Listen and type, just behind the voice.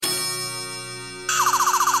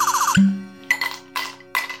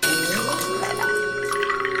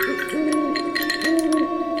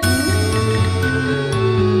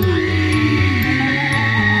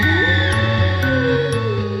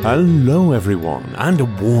Hello everyone, and a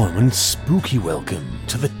warm and spooky welcome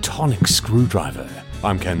to the Tonic Screwdriver.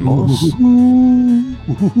 I'm Ken Moss.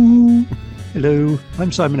 Hello,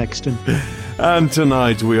 I'm Simon Exton. And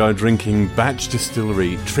tonight we are drinking Batch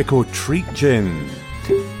Distillery Trick or Treat Gin.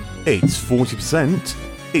 It's 40%,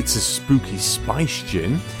 it's a spooky spice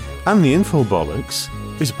gin, and the info bollocks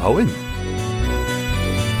is a poem.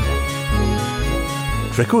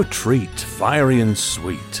 Trick or treat, fiery and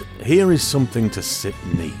sweet, here is something to sip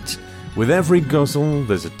neat. With every guzzle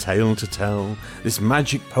there's a tale to tell, this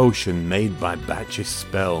magic potion made by Batch's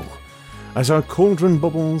spell. As our cauldron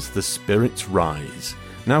bubbles, the spirits rise.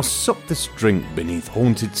 Now sup this drink beneath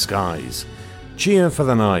haunted skies. Cheer for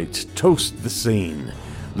the night, toast the scene.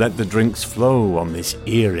 Let the drinks flow on this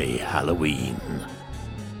eerie Halloween.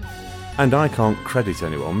 And I can't credit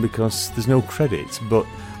anyone because there's no credit, but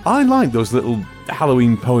I like those little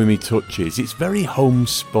Halloween poemy touches. It's very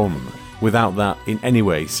homespun, without that in any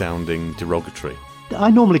way sounding derogatory. I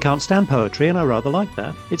normally can't stand poetry, and I rather like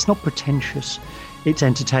that. It's not pretentious, it's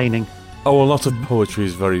entertaining. Oh, a lot of poetry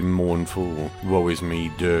is very mournful, woe is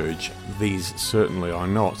me dirge. These certainly are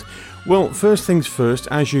not. Well, first things first,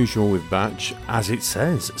 as usual with Batch, as it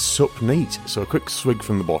says, sup neat. So a quick swig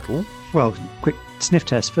from the bottle. Well, quick sniff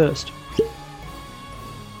test first.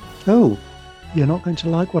 Oh, you're not going to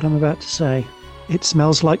like what I'm about to say. It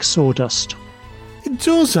smells like sawdust. It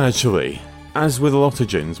does, actually. As with a lot of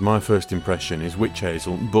gins, my first impression is witch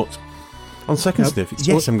hazel, but on second sniff,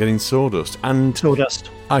 yes, I'm getting sawdust. And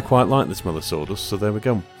sawdust. I quite like the smell of sawdust, so there we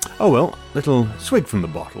go. Oh well, little swig from the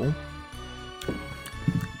bottle.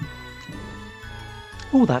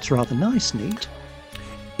 Oh, that's rather nice, neat.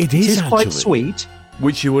 It is actually quite sweet.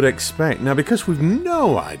 Which you would expect. Now, because we've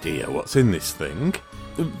no idea what's in this thing,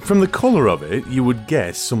 from the colour of it, you would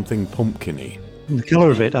guess something pumpkin-y. From the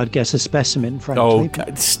colour of it, I'd guess a specimen, frankly.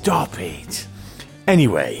 Oh, stop it.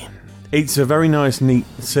 Anyway, it's a very nice, neat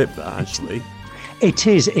sip, actually. It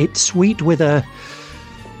is. It's sweet with a...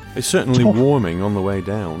 It's certainly warming on the way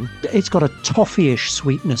down. It's got a toffee-ish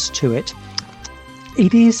sweetness to it.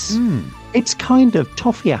 It is... It's kind of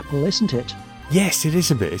toffee apple, isn't it? Yes, it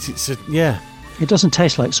is a bit. Yeah. It doesn't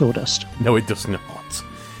taste like sawdust. No, it does not.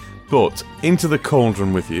 But into the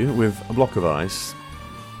cauldron with you, with a block of ice.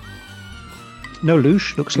 No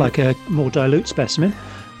louche, looks like a more dilute specimen.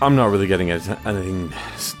 I'm not really getting anything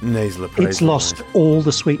nasal appraisal. It's lost all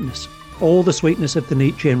the sweetness. All the sweetness of the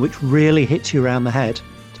neat gin, which really hits you around the head.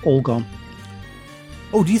 It's all gone.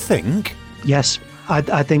 Oh, do you think? Yes,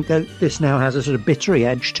 I think that this now has a sort of bittery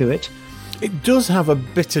edge to it. It does have a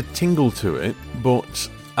bitter tingle to it, but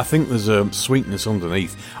I think there's a sweetness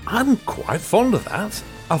underneath. I'm quite fond of that.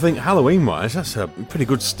 I think Halloween-wise, that's a pretty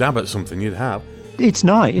good stab at something you'd have. It's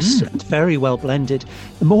nice. It's very well blended.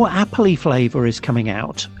 The more appley flavour is coming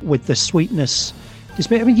out with the sweetness.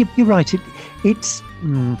 I mean, you're right. It's.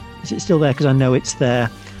 Is it still there? Because I know it's there.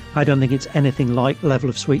 I don't think it's anything like the level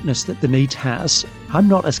of sweetness that the neat has. I'm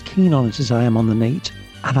not as keen on it as I am on the neat,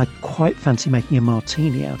 and I quite fancy making a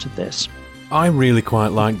martini out of this. I really quite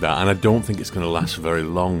like that, and I don't think it's going to last very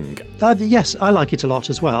long. Yes, I like it a lot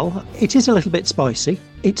as well. It is a little bit spicy.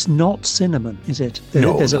 It's not cinnamon, is it?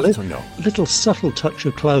 There's a little subtle touch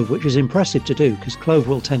of clove, which is impressive to do, because clove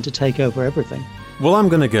will tend to take over everything. Well, I'm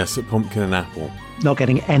going to guess at pumpkin and apple. Not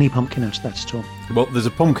getting any pumpkin out of that at all. Well, there's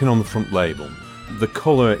a pumpkin on the front label. The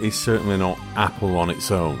colour is certainly not apple on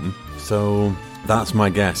its own, so that's my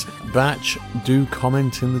guess. Batch, do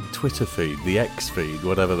comment in the Twitter feed, the X feed,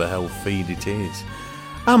 whatever the hell feed it is.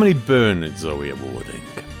 How many Bernards are we awarding?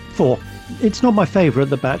 4. It's not my favourite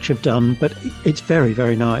the Batch have done, but it's very,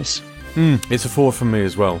 very nice. It's a 4 from me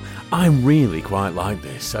as well. I really quite like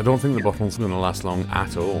this. I don't think the bottle's going to last long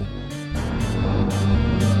at all.